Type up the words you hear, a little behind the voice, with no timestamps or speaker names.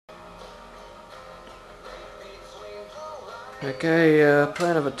Okay,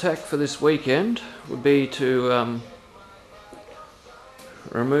 plan of attack for this weekend would be to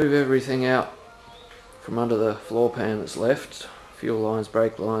remove everything out from under the floor pan that's left, fuel lines,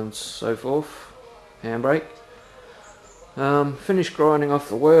 brake lines, so forth, handbrake. Finish grinding off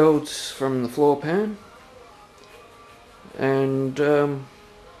the welds from the floor pan and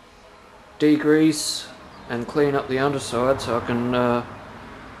degrease and clean up the underside so I can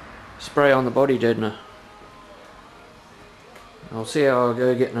spray on the body deadener. I'll see how I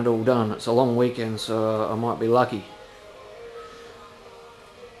go getting it all done. It's a long weekend, so I might be lucky.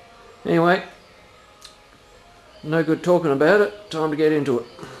 Anyway, no good talking about it, time to get into it.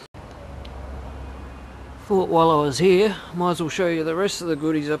 Thought while I was here, might as well show you the rest of the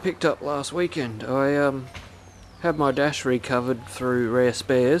goodies I picked up last weekend. I had my dash recovered through Rare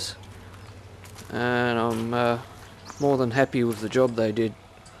Spares, and I'm more than happy with the job they did.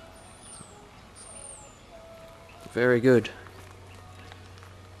 Very good.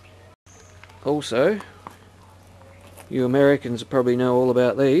 Also, you Americans probably know all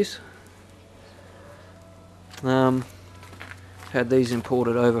about these. Had these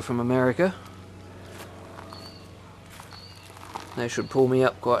imported over from America. They should pull me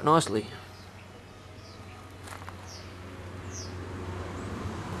up quite nicely.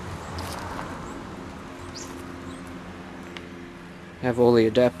 Have all the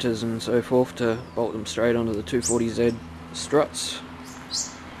adapters and so forth to bolt them straight onto the 240Z struts.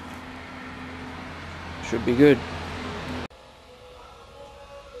 Should be good.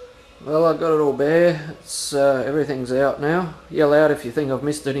 Well, I've got it all bare. It's everything's out now. Yell out if you think I've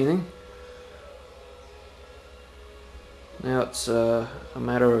missed anything. Now it's a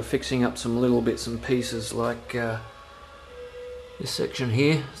matter of fixing up some little bits and pieces, like this section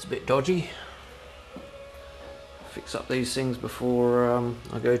here. It's a bit dodgy. Fix up these things before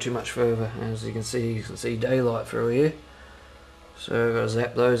I go too much further. As you can see daylight through here. So I've got to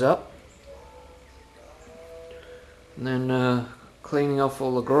zap those up. And then cleaning off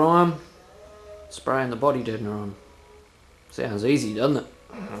all the grime, spraying the body deadener on. Sounds easy, doesn't it?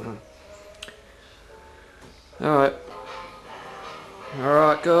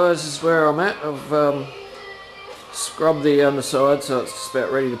 Alright guys, this is where I'm at. I've scrubbed the underside so it's just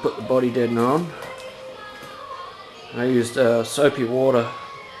about ready to put the body deadener on. I used soapy water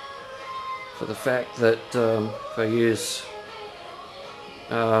for the fact that if I use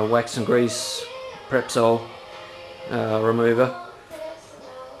wax and grease Prepsol remover,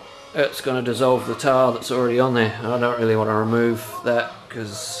 it's going to dissolve the tar that's already on there. I don't really want to remove that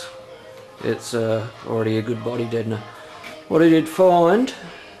because it's already a good body deadener. What I did find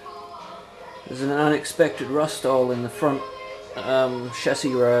is an unexpected rust hole in the front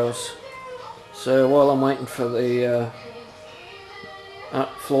chassis rails. So while I'm waiting for the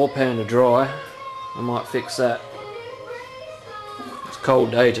floor pan to dry, I might fix that. It's a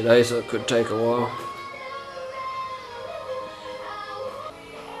cold day today, so it could take a while.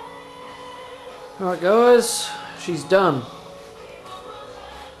 Alright guys, she's done.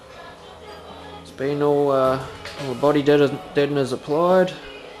 It's been all the body deadeners applied.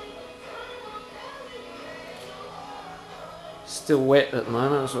 Still wet at the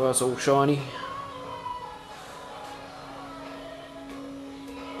moment, that's why it's all shiny.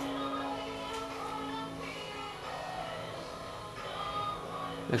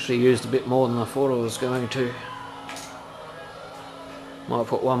 Actually used a bit more than I thought I was going to. Might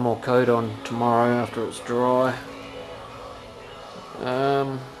put one more coat on tomorrow after it's dry.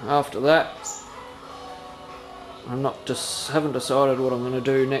 After that, haven't decided what I'm going to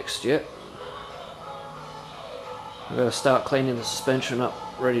do next yet. I'm going to start cleaning the suspension up,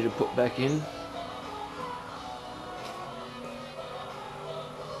 ready to put back in.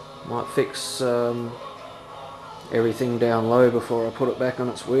 Might fix everything down low before I put it back on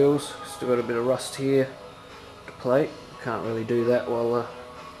its wheels. Still got a bit of rust here to plate. Can't really do that while the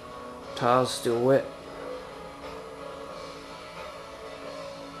tar's still wet.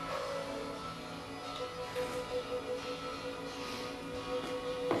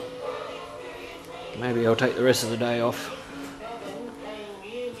 Maybe I'll take the rest of the day off.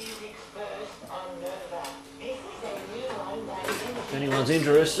 If anyone's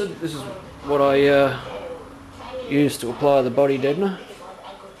interested, this is what I use to apply the body deadener.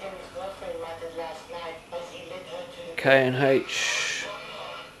 K&H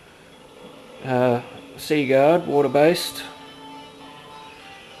Seaguard, water-based.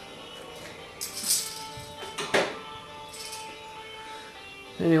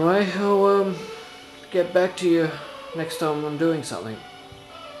 Anyway, I'll get back to you next time I'm doing something.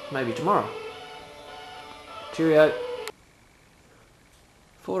 Maybe tomorrow. Cheerio.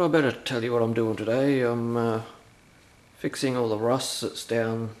 Thought I'd better tell you what I'm doing today. I'm fixing all the rust that's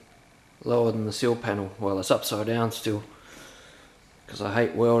down lower than the sill panel. Well, it's upside down still, because I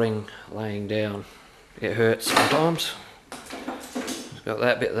hate welding laying down. It hurts sometimes. Got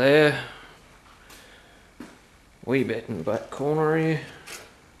that bit there. Wee bit in the back corner here.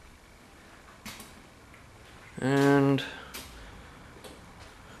 And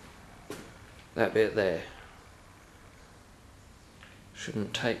that bit there.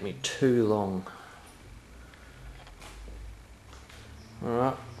 Shouldn't take me too long.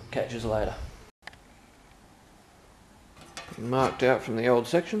 Alright, catch us later. Marked out from the old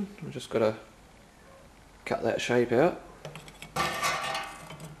section. I've just got to cut that shape out.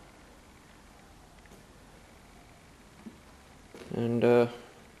 And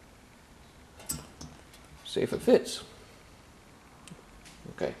see if it fits.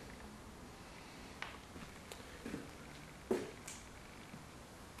 Okay.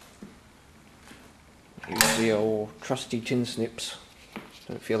 Use the old trusty tin snips.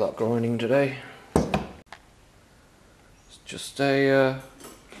 Don't feel like grinding today. It's just a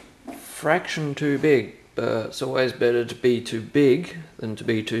fraction too big, but it's always better to be too big than to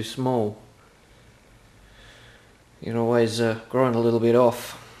be too small. You can always grind a little bit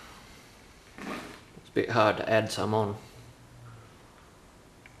off. It's a bit hard to add some on.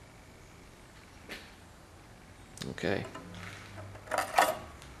 Okay.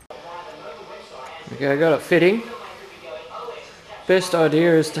 Okay, I got it fitting. Best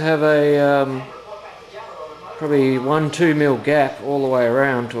idea is to have a probably 1-2 mil gap all the way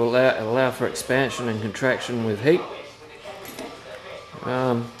around to allow for expansion and contraction with heat.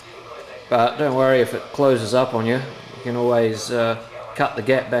 But don't worry if it closes up on you. You can always cut the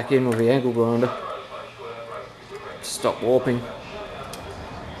gap back in with the angle grinder. Stop warping.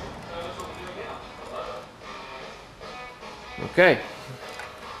 Okay.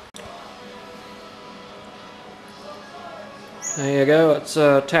 There you go, it's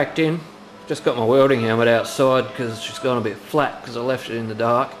tacked in. Just got my welding helmet outside because she's gone a bit flat because I left it in the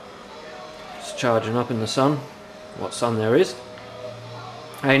dark. It's charging up in the sun. What sun there is.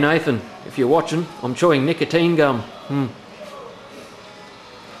 Hey Nathan, if you're watching, I'm chewing nicotine gum.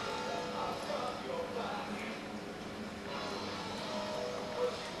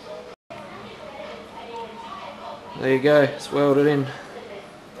 There you go, it's welded in.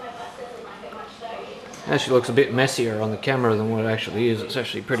 Actually looks a bit messier on the camera than what it actually is. It's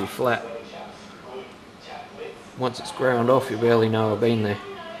actually pretty flat. Once it's ground off, you barely know I've been there.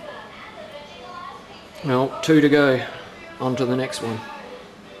 Well, 2 to go. On to the next one.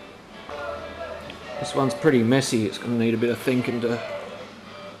 This one's pretty messy. It's going to need a bit of thinking to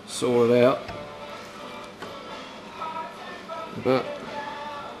sort it out. But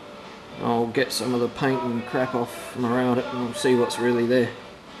I'll get some of the paint and crap off from around it and we'll see what's really there.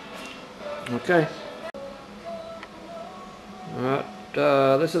 Okay. Alright,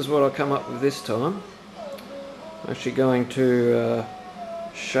 this is what I come up with this time. I'm actually going to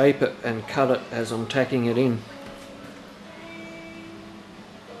shape it and cut it as I'm tacking it in.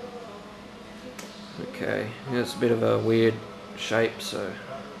 Okay, it's a bit of a weird shape, so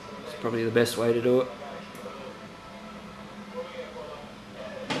it's probably the best way to do it.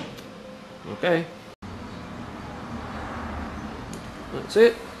 Okay. That's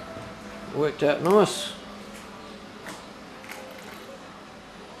it. Worked out nice.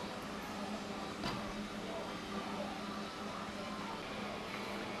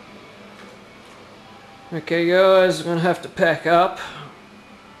 Okay guys, I'm going to have to pack up.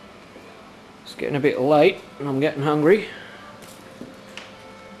 It's getting a bit late and I'm getting hungry.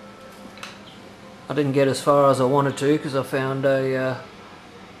 I didn't get as far as I wanted to because I found a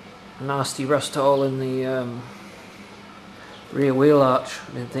nasty rust hole in the rear wheel arch.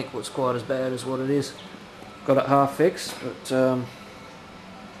 I didn't think it was quite as bad as what it is. Got it half fixed, but the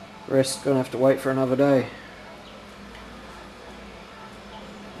rest's going to have to wait for another day.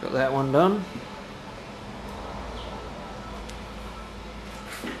 Got that one done.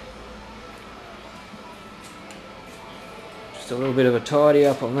 Just a little bit of a tidy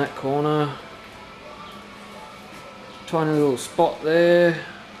up on that corner. Tiny little spot there.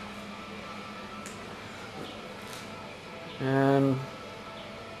 And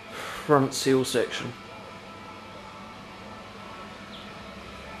front seal section.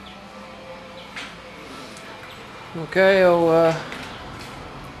 Okay, I'll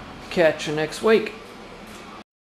catch you next week.